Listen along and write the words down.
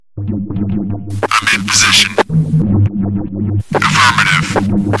Affirmative.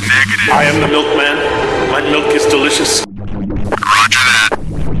 Negative. I am the milkman. My milk is delicious. Roger that.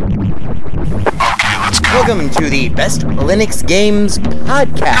 Okay, let's go. Welcome to the Best Linux Games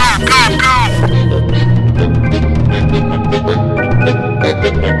Podcast.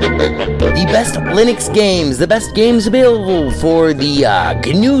 The best Linux games, the best games available for the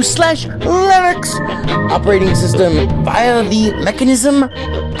GNU/Linux operating system via the mechanism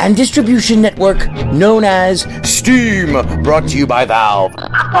and distribution network known as Steam, brought to you by Valve.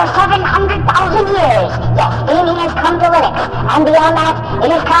 After 700,000 years, yes, gaming has come to Linux, and beyond that,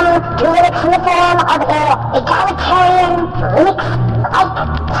 it has come to Linux in the form of an egalitarian Linux-like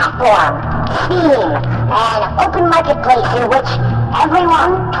platform, Steam, an open marketplace in which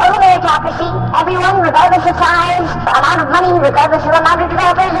everyone, total meritocracy, everyone, regardless of size, amount of money, regardless of amount of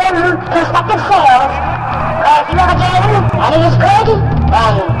developers, and prospective sales, if you have a game, and it is good,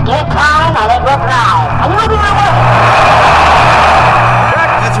 then give it time, and it will thrive, and you will be rewarded.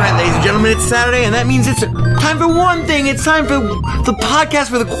 That's right, ladies and gentlemen, it's Saturday, and that means it's time for one thing. It's time for the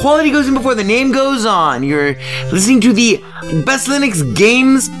podcast where the quality goes in before the name goes on. You're listening to the Best Linux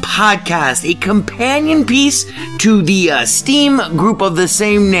Games Podcast, a companion piece to the Steam group of the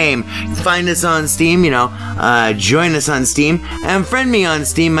same name. Find us on Steam, join us on Steam, and friend me on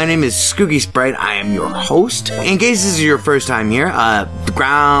Steam. My name is Skooky Sprite. I am your host. In case this is your first time here, the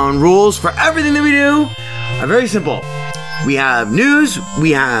ground rules for everything that we do are very simple. We have news, we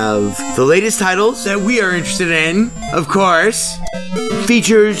have the latest titles that we are interested in, of course,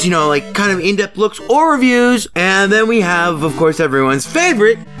 features, kind of in-depth looks or reviews, and then we have, of course, everyone's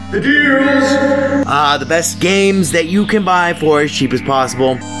favorite, the deals! The best games that you can buy for as cheap as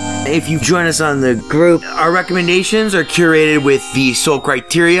possible. If you join us on the group, our recommendations are curated with the sole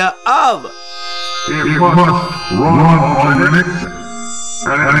criteria of it must run on Linux,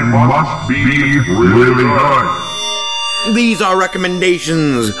 and it must be really good. These are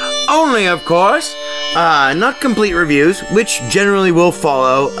recommendations only, of course, not complete reviews, which generally will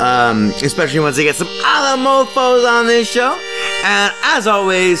follow, especially once I get some other mofos on this show. And as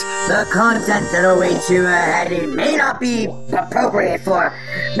always, the content that awaits you ahead, it may not be appropriate for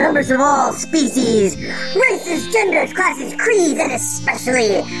members of all species, races, genders, classes, creeds, and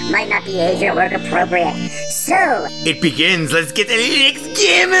especially might not be age or work appropriate. So, it begins. Let's get the Linux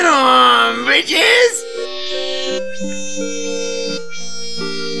gaming on, bitches!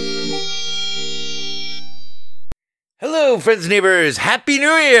 Hello, friends and neighbors. Happy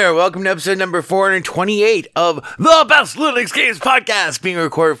New Year! Welcome to episode number 428 of the Best Linux Games Podcast, being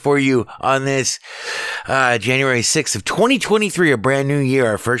recorded for you on this January 6th of 2023, a brand new year,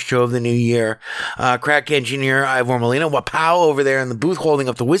 our first show of the new year. Crack engineer Ivor Molina, Wapow over there in the booth holding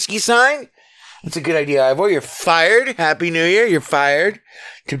up the whiskey sign. That's a good idea, Ivor. You're fired. Happy New Year. You're fired.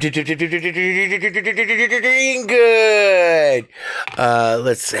 Good.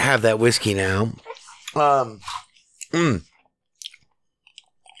 Let's have that whiskey now.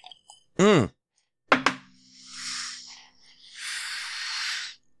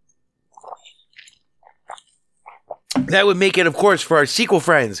 That would make it, of course, for our sequel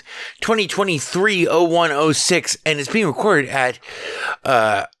friends, 2023-01-06, and it's being recorded at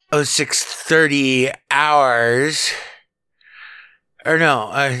 0630 hours. Or no,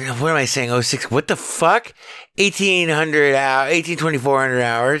 what am I saying? 06, what the fuck? 2400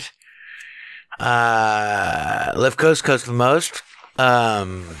 hours. Left coast the most.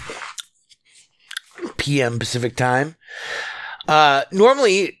 PM Pacific time.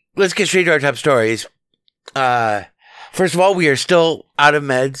 Normally, let's get straight to our top stories. First of all, we are still out of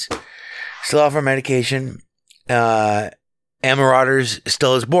meds, still off our medication. Marauders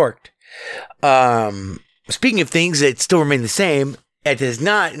still is borked. Speaking of things that still remain the same, it does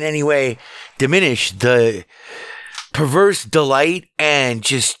not in any way diminish the perverse delight and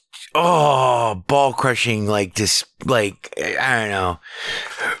just ball crushing, I don't know,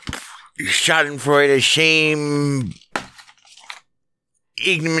 schadenfreude, shame,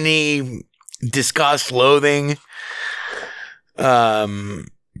 ignominy, disgust, loathing,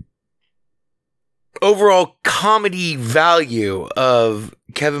 overall comedy value of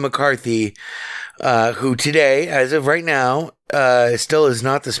Kevin McCarthy, who today, as of right now, still is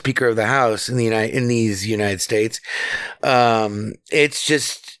not the Speaker of the House in these United States.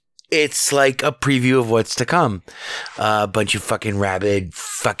 It's like a preview of what's to come. A bunch of fucking rabid,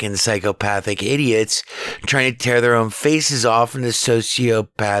 fucking psychopathic idiots trying to tear their own faces off in the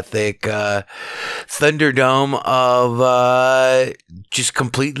sociopathic thunderdome of just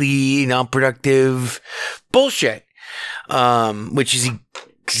completely non-productive bullshit, which is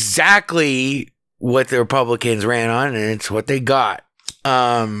exactly what the Republicans ran on, and it's what they got.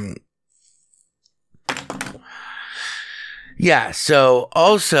 Yeah, so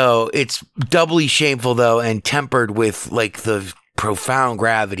also it's doubly shameful though and tempered with like the profound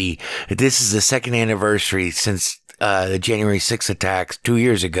gravity. This is the second anniversary since the January 6th attacks 2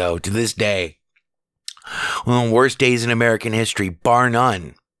 years ago to this day. One of the worst days in American history, bar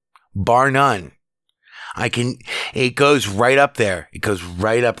none. Bar none. It goes right up there. It goes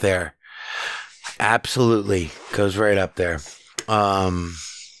right up there. Absolutely goes right up there. And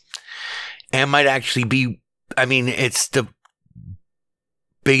might actually be, I mean, it's the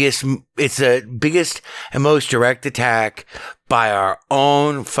biggest and most direct attack by our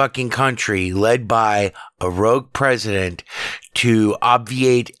own fucking country, led by a rogue president to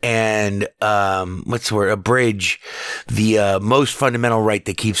obviate and, abridge the most fundamental right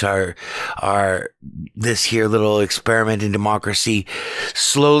that keeps our this here little experiment in democracy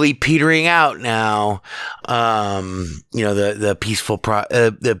slowly petering out now. The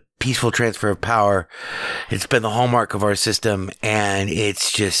peaceful transfer of power. It's been the hallmark of our system, and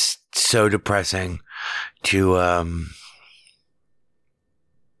it's just so depressing to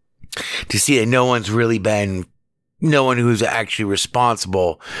see that no one who's actually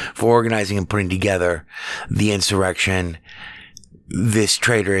responsible for organizing and putting together the insurrection, this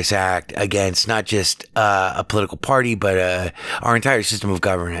traitorous act against not just a political party, but our entire system of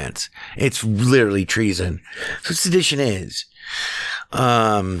governance. It's literally treason. That's what sedition is.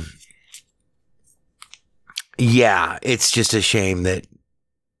 Yeah, it's just a shame that,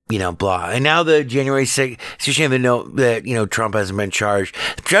 blah. And now the January 6th, it's a shame that Trump hasn't been charged.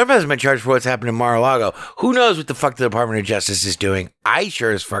 Trump hasn't been charged for what's happened in Mar-a-Lago. Who knows what the fuck the Department of Justice is doing? I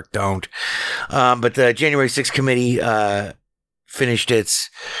sure as fuck don't. But the January 6th committee, finished its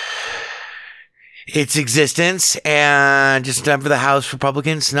existence, and just time for the House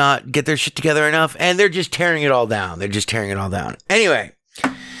Republicans to not get their shit together enough, and they're just tearing it all down. Anyway,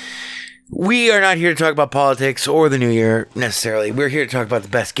 we are not here to talk about politics or the new year necessarily. We're here to talk about the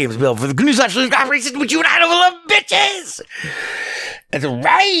best games built for the GNU Socialist operating system, which you and I don't love, bitches. That's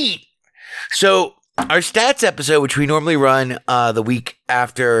right. So our stats episode, which we normally run the week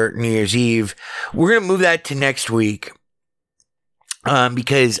after New Year's Eve, we're going to move that to next week.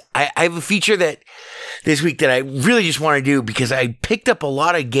 Because I have a feature that this week that I really just want to do, because I picked up a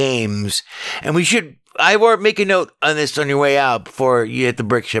lot of games, and I will make a note on this on your way out before you hit the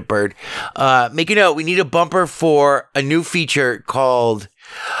brick shit bird. Make a note. We need a bumper for a new feature called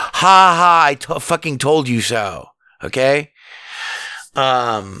I fucking told you so. Okay.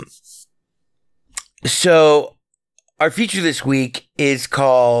 So our feature this week is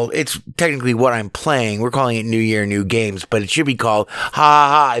called, it's technically what I'm playing. We're calling it New Year, New Games, but it should be called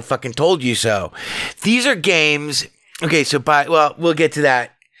I fucking told you so. These are games. Okay. So we'll get to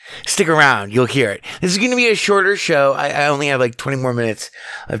that. Stick around. You'll hear it. This is going to be a shorter show. I only have like 20 more minutes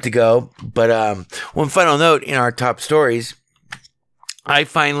left to go. But one final note in our top stories, I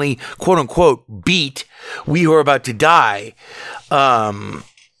finally, quote unquote, beat We Who Are About to Die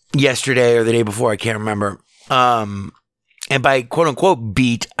yesterday or the day before. I can't remember. And by quote unquote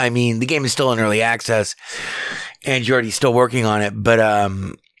beat, I mean the game is still in early access and you're already still working on it. But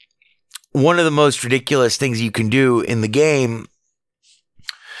one of the most ridiculous things you can do in the game,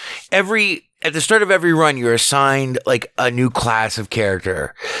 at the start of every run, you're assigned like a new class of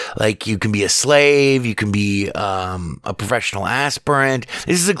character. Like you can be a slave, you can be a professional aspirant.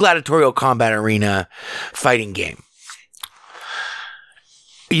 This is a gladiatorial combat arena fighting game.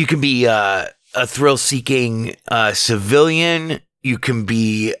 You can be a thrill-seeking civilian. You can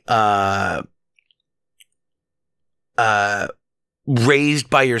be raised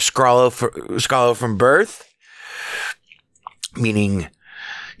by your scholar from birth, meaning,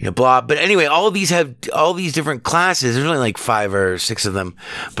 blah. But anyway, all of these have all these different classes. There's only like 5 or 6 of them,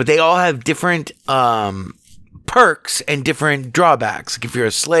 but they all have different perks and different drawbacks. Like if you're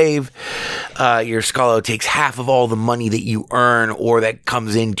a slave, your scholar takes half of all the money that you earn or that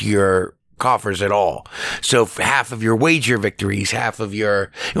comes into your coffers at all. So half of your wager victories, the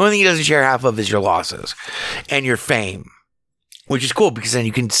only thing he doesn't share half of is your losses and your fame, which is cool because then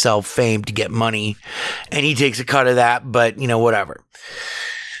you can sell fame to get money and he takes a cut of that, but whatever.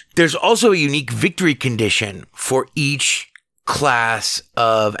 There's also a unique victory condition for each class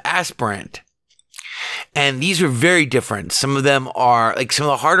of aspirant. And these are very different. Some of them are like some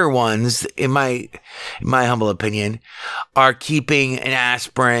of the harder ones, in my humble opinion, are keeping an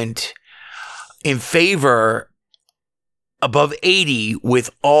aspirant in favor above 80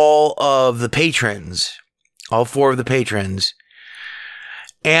 with all of the patrons, all 4 of the patrons,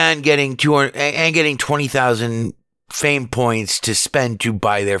 and getting 20,000 fame points to spend to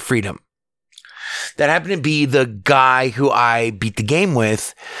buy their freedom. That happened to be the guy who I beat the game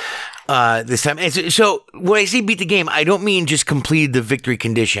with. this time. And so when I say beat the game, I don't mean just complete the victory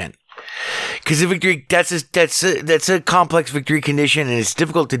condition. Because the victory, that's a complex victory condition, and it's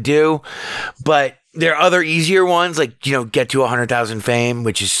difficult to do. But there are other easier ones, like, get to 100,000 fame,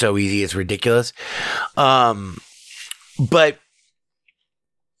 which is so easy, it's ridiculous. But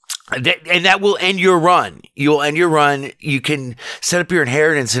that will end your run. You'll end your run. You can set up your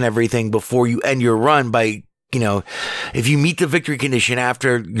inheritance and everything before you end your run by, if you meet the victory condition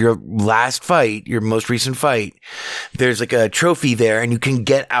after your last fight, your most recent fight, there's like a trophy there, and you can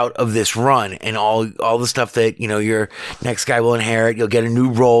get out of this run and all the stuff that, your next guy will inherit. You'll get a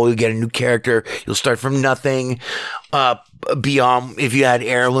new role. You'll get a new character. You'll start from nothing, beyond if you had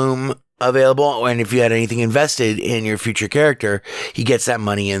heirloom available, and if you had anything invested in your future character, he gets that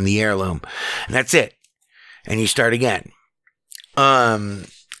money in the heirloom, and that's it. And you start again.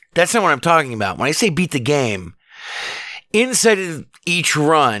 That's not what I'm talking about. When I say beat the game, inside of each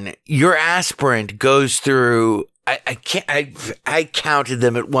run, your aspirant goes through. I counted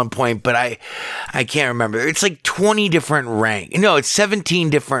them at one point, but I can't remember. It's like 20 different ranks. No, it's 17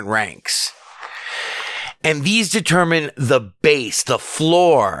 different ranks. And these determine the base, the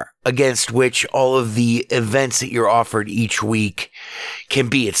floor against which all of the events that you're offered each week can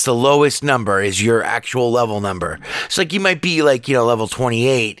be. It's the lowest number is your actual level number. So like you might be like, level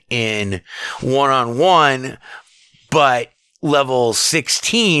 28 in one-on-one, but level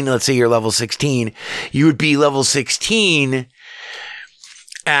 16, let's say you're level 16, you would be level 16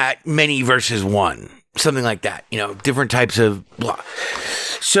 at many versus one, something like that, different types of blah.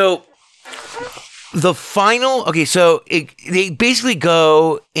 So the final, so they basically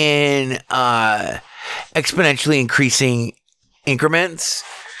go in exponentially increasing increments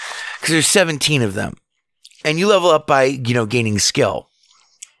because there's 17 of them, and you level up by gaining skill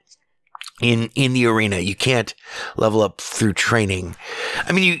in the arena. You can't level up through training.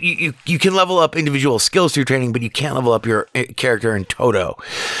 I mean, you can level up individual skills through training, but you can't level up your character in toto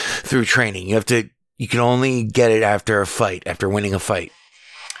through training. You can only get it after winning a fight.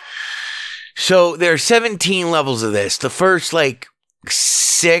 So there are 17 levels of this. The first,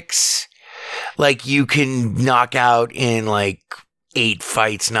 6, you can knock out in, 8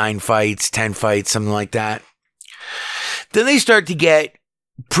 fights, 9 fights, 10 fights, something like that. Then they start to get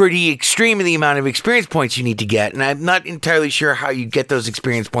pretty extreme in the amount of experience points you need to get. And I'm not entirely sure how you get those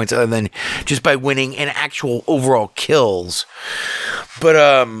experience points other than just by winning and actual overall kills. But,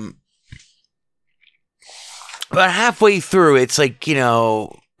 about halfway through, it's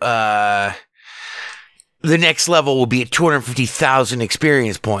the next level will be at 250,000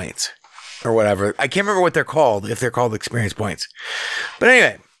 experience points or whatever. I can't remember what they're called, if they're called experience points. But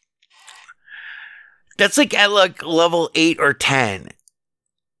anyway, that's at level 8 or 10.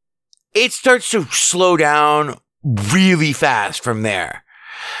 It starts to slow down really fast from there.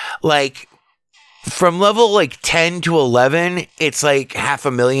 From level 10 to 11, it's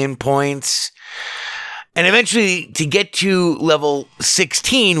 500,000 points. And eventually, to get to level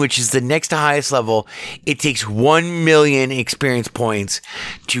 16, which is the next to highest level, it takes 1 million experience points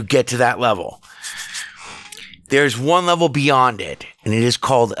to get to that level. There's one level beyond it, and it is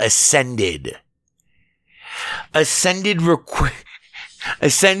called Ascended. Ascended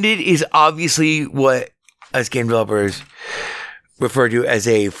is obviously what us game developers refer to as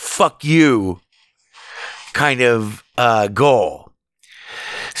a fuck you kind of goal.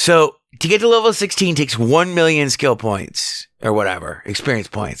 So, to get to level 16 takes 1 million skill points or whatever, experience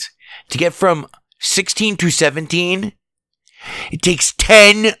points. To get from 16 to 17, it takes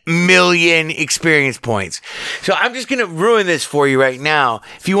 10 million experience points. So I'm just going to ruin this for you right now.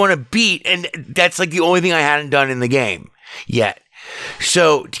 If you want to beat, and that's the only thing I hadn't done in the game yet.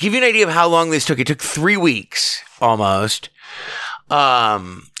 So to give you an idea of how long this took, it took 3 weeks almost.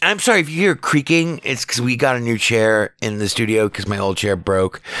 I'm sorry if you hear creaking, it's because we got a new chair in the studio because my old chair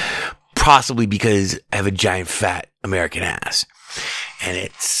broke. Possibly because I have a giant fat American ass, and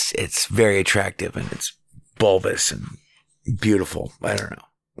it's very attractive, and it's bulbous and beautiful. I don't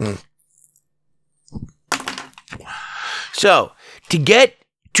know. So to get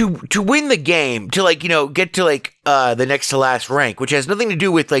to win the game, to get to the next to last rank, which has nothing to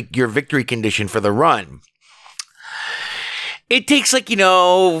do with your victory condition for the run. It takes I don't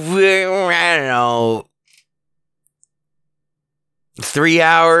know, 3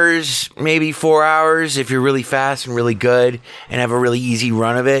 hours, maybe 4 hours if you're really fast and really good and have a really easy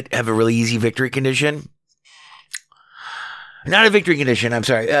run of it, have a really easy victory condition. Not a victory condition, I'm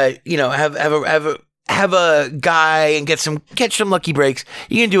sorry. Have a guy and catch some lucky breaks.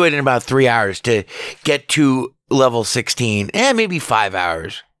 You can do it in about 3 hours to get to level 16, maybe 5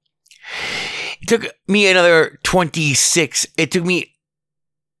 hours. It took me another 26. It took me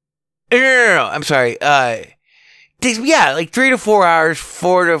No. I'm sorry. Takes me, like 3 to 4 hours,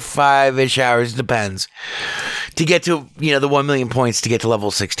 4 to 5-ish hours, depends, to get to, the 1 million points to get to level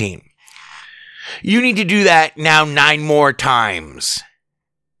 16. You need to do that now 9 more times.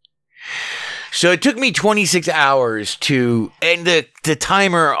 So it took me 26 hours and the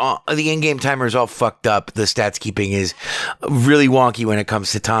timer, the in-game timer is all fucked up. The stats keeping is really wonky when it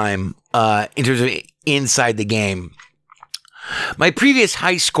comes to time, in terms of inside the game. My previous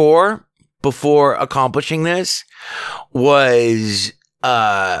high score before accomplishing this was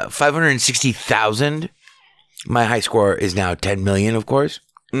 560,000. My high score is now 10 million, of course.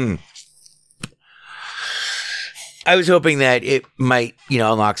 I was hoping that it might,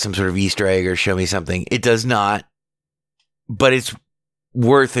 unlock some sort of Easter egg or show me something. It does not, but it's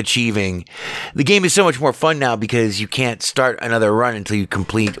worth achieving. The game is so much more fun now because you can't start another run until you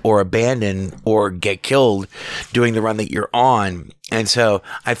complete or abandon or get killed doing the run that you're on. And so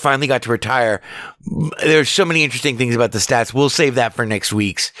I finally got to retire. There's so many interesting things about the stats. We'll save that for next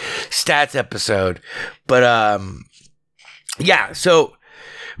week's stats episode. But so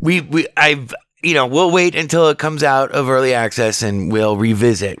we'll wait until it comes out of early access and we'll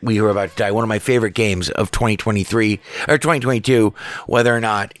revisit We Were About to Die, one of my favorite games of 2023 or 2022, whether or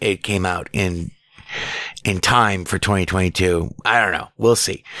not it came out in time for 2022. I don't know. We'll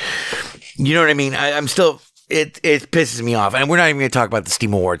see. You know what I mean? I'm still, it pisses me off. And we're not even going to talk about the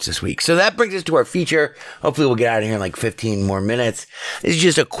Steam Awards this week. So that brings us to our feature. Hopefully we'll get out of here in like 15 more minutes. This is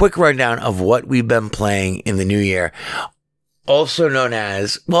just a quick rundown of what we've been playing in the new year. Also known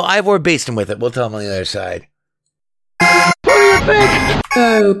as, Ivor Based with it. We'll tell him on the other side. What do you think?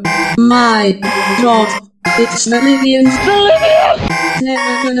 Oh my god. It's Meridian's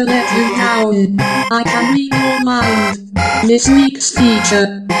Never gonna let you down. I can read your mind. This week's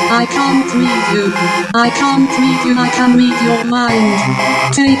feature. I can't read you. I can't read you. I can read your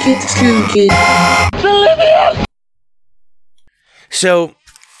mind. Take it, Skookie. So,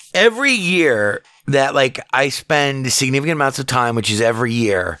 every year that I spend significant amounts of time, which is every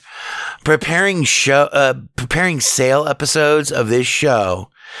year, preparing sale episodes of this show.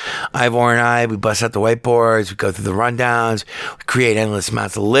 Ivor and I, we bust out the whiteboards, we go through the rundowns, we create endless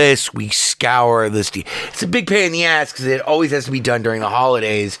amounts of lists, we scour this. It's a big pain in the ass because it always has to be done during the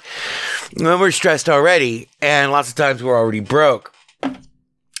holidays when we're stressed already, and lots of times we're already broke.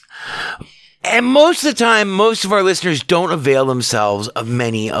 And most of the time, most of our listeners don't avail themselves of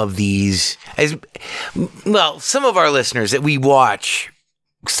many of these. Some of our listeners that we watch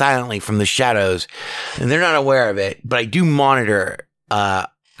silently from the shadows, and they're not aware of it, but I do monitor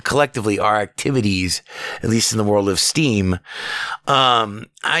collectively our activities, at least in the world of Steam.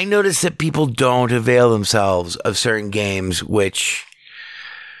 I notice that people don't avail themselves of certain games, which,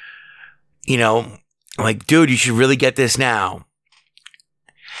 dude, you should really get this now.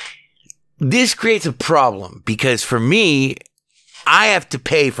 This creates a problem because for me, I have to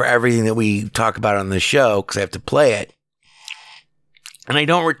pay for everything that we talk about on the show because I have to play it. And I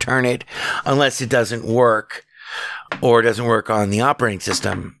don't return it unless it doesn't work or it doesn't work on the operating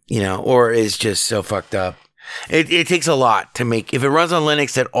system, or is just so fucked up. It takes a lot to make, if it runs on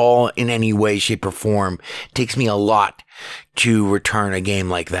Linux at all in any way, shape, or form, it takes me a lot to return a game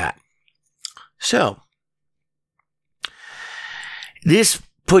like that. So, this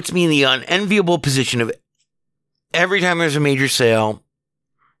puts me in the unenviable position of every time there's a major sale,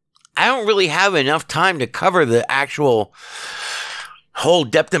 I don't really have enough time to cover the actual whole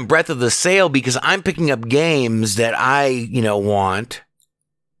depth and breadth of the sale because I'm picking up games that I, want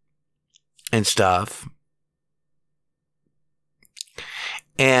and stuff.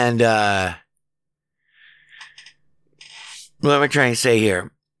 And, what am I trying to say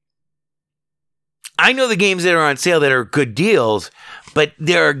here? I know the games that are on sale that are good deals, but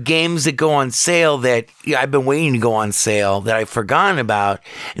there are games that go on sale that I've been waiting to go on sale that I've forgotten about,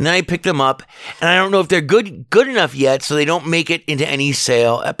 and then I pick them up, and I don't know if they're good enough yet, so they don't make it into any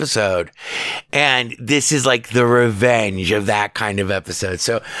sale episode. And this is like the revenge of that kind of episode.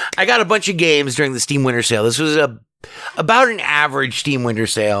 So I got a bunch of games during the Steam Winter Sale. This was about an average Steam Winter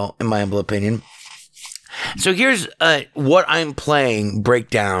Sale, in my humble opinion. So here's what I'm playing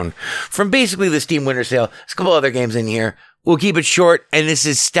breakdown from basically the Steam Winter Sale. There's a couple other games in here. We'll keep it short, and this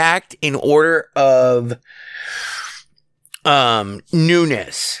is stacked in order of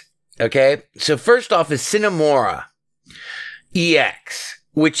newness. Okay, so first off is Cinemora EX,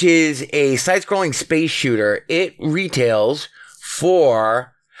 which is a side-scrolling space shooter. It retails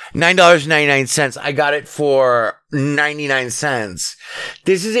for $9.99. I got it for 99 cents.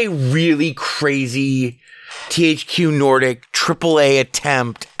 This is a really crazy THQ Nordic AAA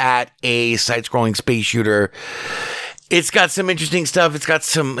attempt at a side-scrolling space shooter. It's got some interesting stuff. It's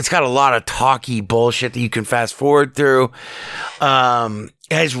got a lot of talky bullshit that you can fast forward through. It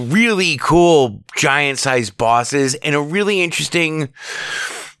has really cool giant-sized bosses and a really interesting.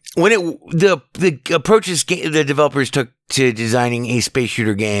 The approaches the developers took to designing a space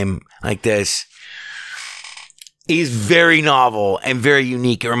shooter game like this is very novel and very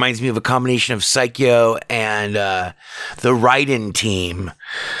unique. It reminds me of a combination of Psycho and the Raiden team.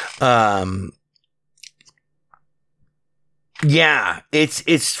 Yeah,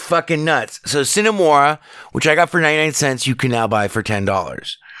 it's fucking nuts. So Cinemora, which I got for 99 cents, you can now buy for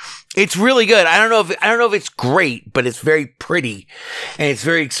 $10. It's really good. I don't know if it's great, but it's very pretty and it's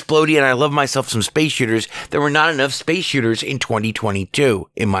very explodey. And I love myself some space shooters. There were not enough space shooters in 2022,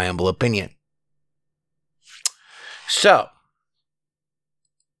 in my humble opinion. So,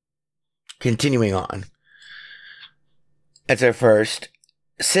 continuing on. That's our first.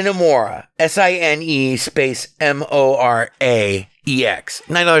 Cinemora. SINE space MORAEX.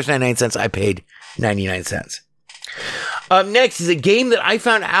 $9.99. I paid 99 cents. Up next is a game that I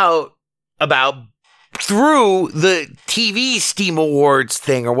found out about through the TV Steam Awards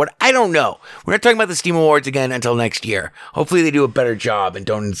thing or what. I don't know. We're not talking about the Steam Awards again until next year. Hopefully they do a better job and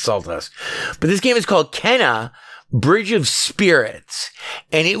don't insult us. But this game is called Kena Bridge of Spirits.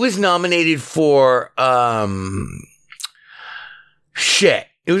 And it was nominated for,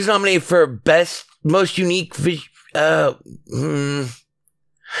 It was nominated for Best, Most Unique,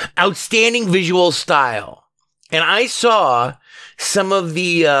 Outstanding Visual Style. And I saw some of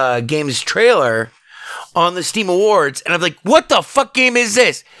the game's trailer on the Steam Awards, and I'm like, what the fuck game is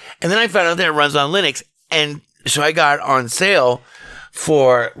this? And then I found out that it runs on Linux, and so I got it on sale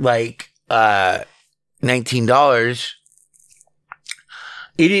for like $19.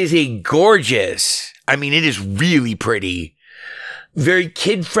 It is a gorgeous, it is really pretty. Very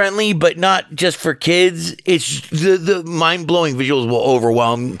kid-friendly, but not just for kids. It's the mind-blowing visuals will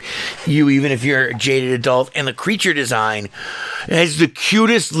overwhelm you, even if you're a jaded adult. And the creature design has the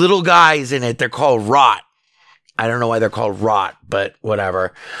cutest little guys in it. They're called Rot. I don't know why they're called Rot, but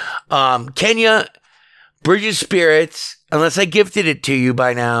whatever. Kena Bridge of Spirits, unless I gifted it to you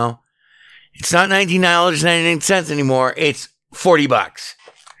by now, it's not $19.99 anymore. It's $40.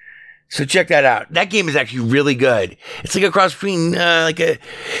 So check that out. That game is actually really good. It's like a cross between,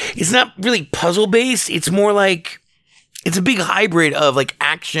 it's not really puzzle based. It's more like, it's a big hybrid of like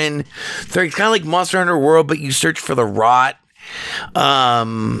action. It's kind of like Monster Hunter World, but you search for the rot,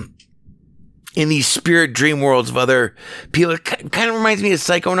 in these spirit dream worlds of other people. It kind of reminds me of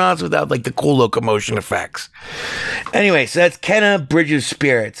Psychonauts without like the cool locomotion effects. Anyway, so that's Kena Bridge of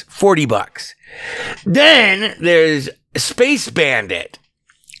Spirits, $40. Then there's Space Bandit.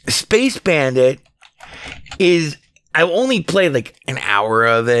 Space Bandit is, I only played like an hour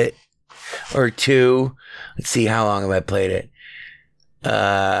of it or two. Let's see, how long have I played it? 1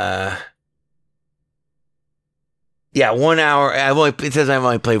 hour. It says I've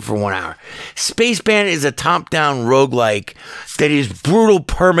only played for 1 hour. Space Bandit is a top-down roguelike that is brutal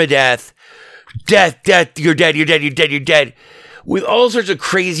permadeath. Death, you're dead. With all sorts of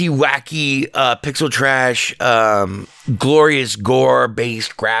crazy, wacky, pixel trash, glorious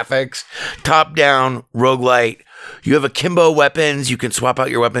gore-based graphics, top-down roguelite. You have akimbo weapons. You can swap out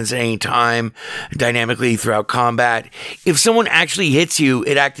your weapons at any time, dynamically throughout combat. If someone actually hits you,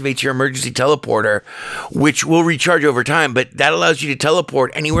 it activates your emergency teleporter, which will recharge over time, but that allows you to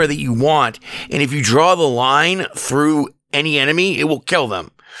teleport anywhere that you want. And if you draw the line through any enemy, it will kill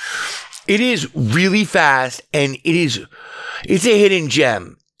them. It is really fast, and it's a hidden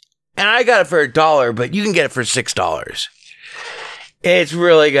gem. And I got it for $1, but you can get it for $6. It's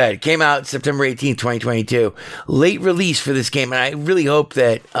really good. It came out September 18th, 2022. Late release for this game, and I really hope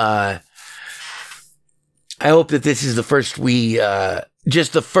that this is the first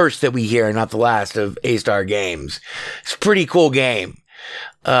just the first that we hear, not the last of A-Star games. It's a pretty cool game.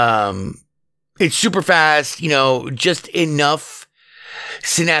 It's super fast, just enough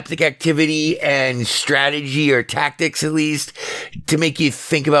synaptic activity and strategy, or tactics at least, to make you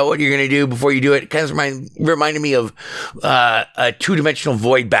think about what you're going to do before you do it. It kind of reminded me of two-dimensional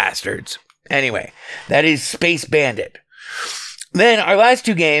Void Bastards. Anyway, that is Space Bandit. Then our last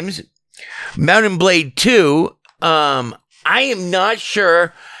two games, Mount and Blade 2. I am not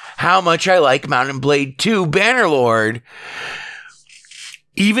sure how much I like Mount and Blade 2 Bannerlord,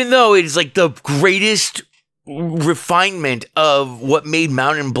 even though it is like the greatest refinement of what made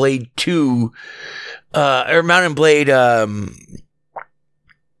Mount and Blade 2 or Mount and Blade oh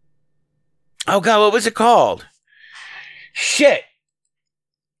god, what was it called? Shit.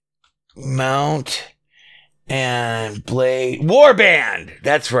 Mount and Blade Warband.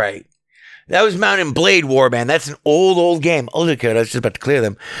 That's right. That was Mount and Blade Warband. That's an old game. Oh, look, I was just about to clear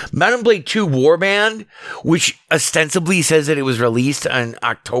them. Mount and Blade 2 Warband, which ostensibly says that it was released in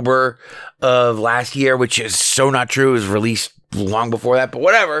October of last year, which is so not true. It was released long before that, but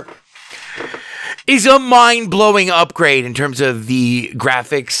whatever. Is a mind-blowing upgrade in terms of the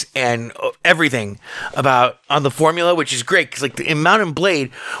graphics and everything on the formula, which is great. Because like in Mount and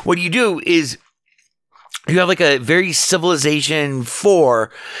Blade, what you do is you have like a very Civilization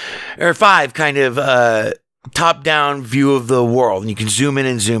 4 or 5 kind of top-down view of the world, and you can zoom in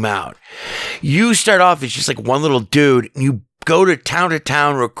and zoom out. You start off as just like one little dude, and you go to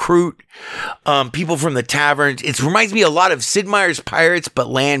town, recruit people from the taverns. It reminds me a lot of Sid Meier's Pirates, but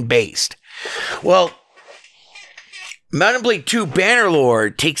land-based. Well, Mount and Blade 2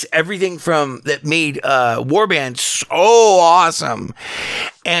 Bannerlord takes everything from that made Warband so awesome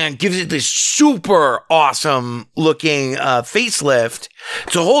and gives it this super awesome looking facelift.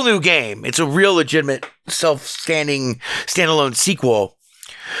 It's a whole new game. It's a real legitimate self-standing standalone sequel,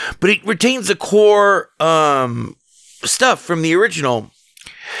 but it retains the core stuff from the original.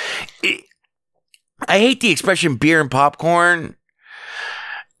 I hate the expression beer and popcorn.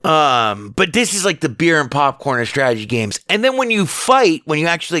 But this is like the beer and popcorn of strategy games. And then when you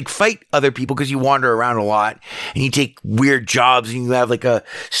actually fight other people, because you wander around a lot and you take weird jobs and you have like a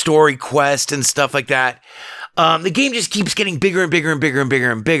story quest and stuff like that. The game just keeps getting bigger and bigger and bigger and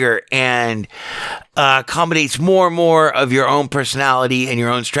bigger and bigger and accommodates more and more of your own personality and your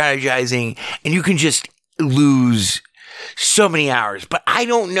own strategizing. And you can just lose so many hours, but I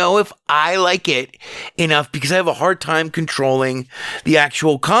don't know if I like it enough because I have a hard time controlling the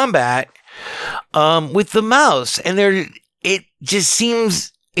actual combat with the mouse, and it just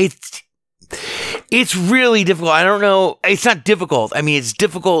seems it's really difficult. I don't know. It's not difficult. I mean, it's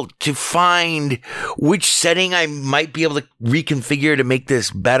difficult to find which setting I might be able to reconfigure to make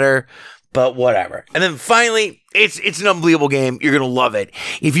this better. But whatever. And then finally, it's an unbelievable game. You're gonna love it.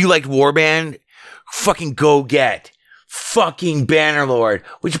 If you liked Warband, fucking go get fucking Bannerlord,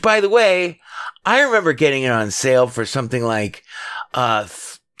 which, by the way, I remember getting it on sale for something like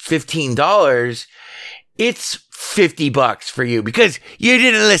 $15. It's $50 for you because you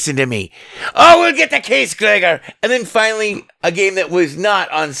didn't listen to me. Oh, we'll get the case, Gregor. And then finally, a game that was not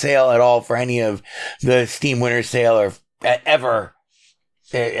on sale at all for any of the Steam Winter Sale or ever,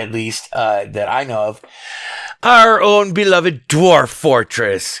 at least that I know of, our own beloved Dwarf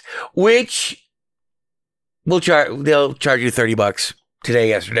Fortress, which they'll charge you $30 today,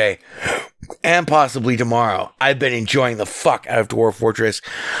 yesterday, and possibly tomorrow. I've been enjoying the fuck out of Dwarf Fortress.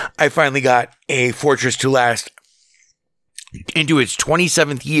 I finally got a fortress to last into its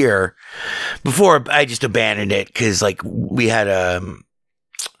 27th year before I just abandoned it because like we had a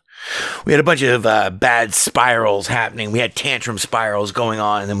bunch of bad spirals happening. We had tantrum spirals going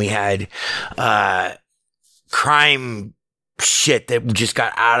on, and then we had crime shit that just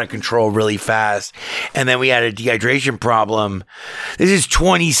got out of control really fast, and then we had a dehydration problem. This is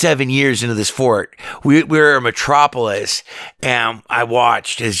 27 years into this fort. We're a metropolis, and I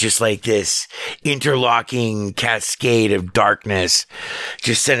watched as just like this interlocking cascade of darkness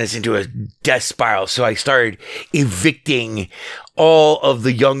just sent us into a death spiral. So I started evicting all of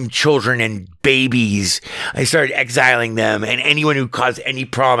the young children and babies. I started exiling them, and anyone who caused any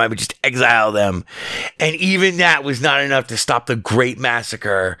problem, I would just exile them. And even that was not enough to stop the great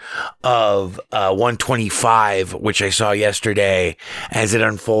massacre of 125, which I saw yesterday as it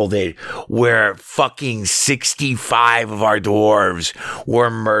unfolded, where fucking 65 of our dwarves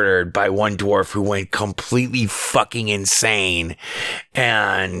were murdered by one dwarf who went completely fucking insane.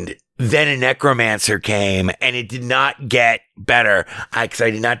 And then a necromancer came, and it did not get better because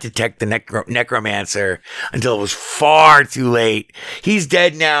I did not detect the necromancer until it was far too late. He's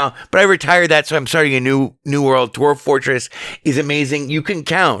dead now, but I retired that, so I'm starting a new world. Dwarf Fortress is amazing. You can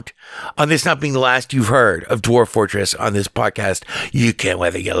count on this not being the last you've heard of Dwarf Fortress on this podcast. You can,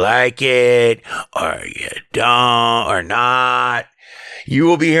 whether you like it or you don't or not. You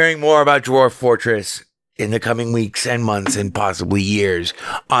will be hearing more about Dwarf Fortress in the coming weeks and months and possibly years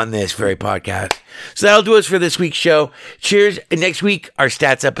on this very podcast. So that'll do us for this week's show. Cheers. And next week, our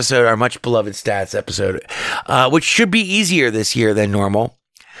stats episode, our much beloved stats episode, which should be easier this year than normal.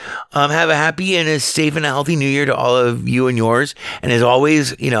 Have a happy and a safe and a healthy new year to all of you and yours. And as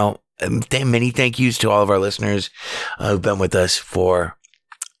always, many thank yous to all of our listeners who've been with us for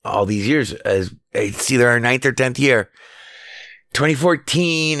all these years. As it's either our 9th or 10th year.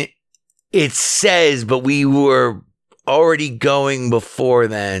 2014, it says, but we were already going before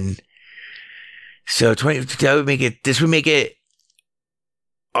then. So this would make it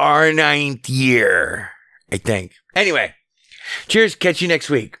our 9th year, I think. Anyway, cheers. Catch you next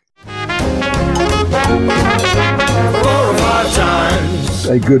week. 4 or 5 times.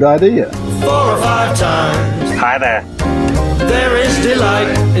 A good idea. 4 or 5 times. Hi there. There is delight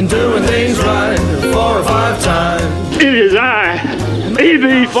in doing things right 4 or 5 times. It is I,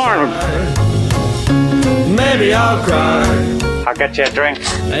 E.B. Farnham. Maybe I'll cry. I'll get you a drink.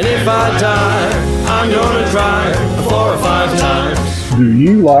 And if I die, I'm gonna cry 4 or 5 times. Do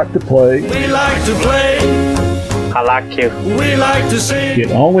you like to play? We like to play. I like you. We like to sing.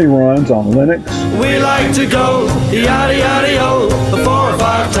 It only runs on Linux. We like to go yada yada yo 4 or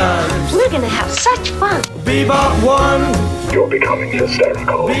 5 times. We're gonna have such fun. Bebop 1. You're becoming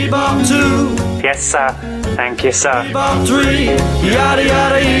hysterical. Bebop 2. Yes, sir. Thank you, sir. Bebop 3. Yada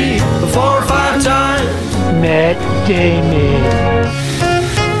yada e 4 or 5 times. Matt Damon.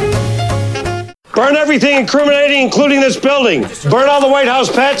 Burn everything incriminating, including this building. Burn all the White House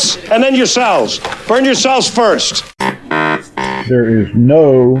pets, and then yourselves. Burn yourselves first. There is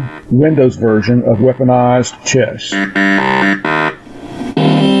no Windows version of weaponized chess.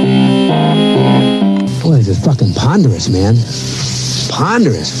 Boy, this is fucking ponderous, man.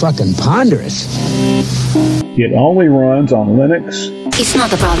 Ponderous, fucking ponderous. It only runs on Linux. It's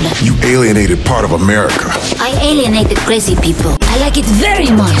not a problem. You alienated part of America. I alienated crazy people. I like it very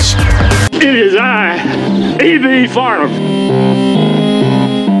much. It is I, E.B. Farnham.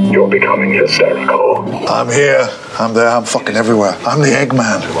 You're becoming hysterical. I'm here. I'm there. I'm fucking everywhere. I'm the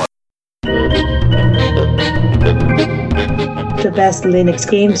Eggman. The Best Linux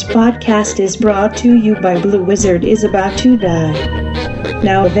Games podcast is brought to you by Blue Wizard is About to Die.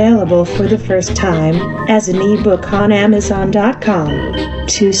 Now available for the first time as an ebook on Amazon.com.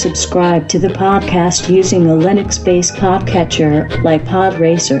 To subscribe to the podcast using a Linux-based podcatcher like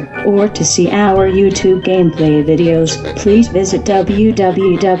Podracer, or to see our YouTube gameplay videos, please visit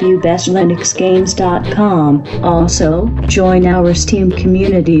www.bestlinuxgames.com. Also, join our Steam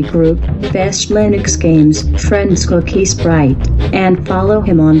community group, Best Linux Games, Friends Cookie Sprite, and follow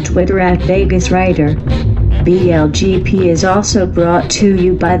him on Twitter at VegasWriter. BLGP is also brought to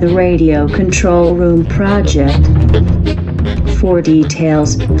you by the Radio Control Room Project. For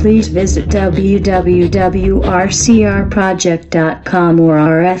details, please visit www.rcrproject.com or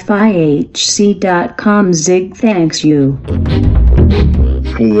rfihc.com. Zig thanks you.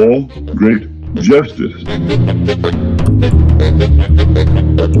 For great justice.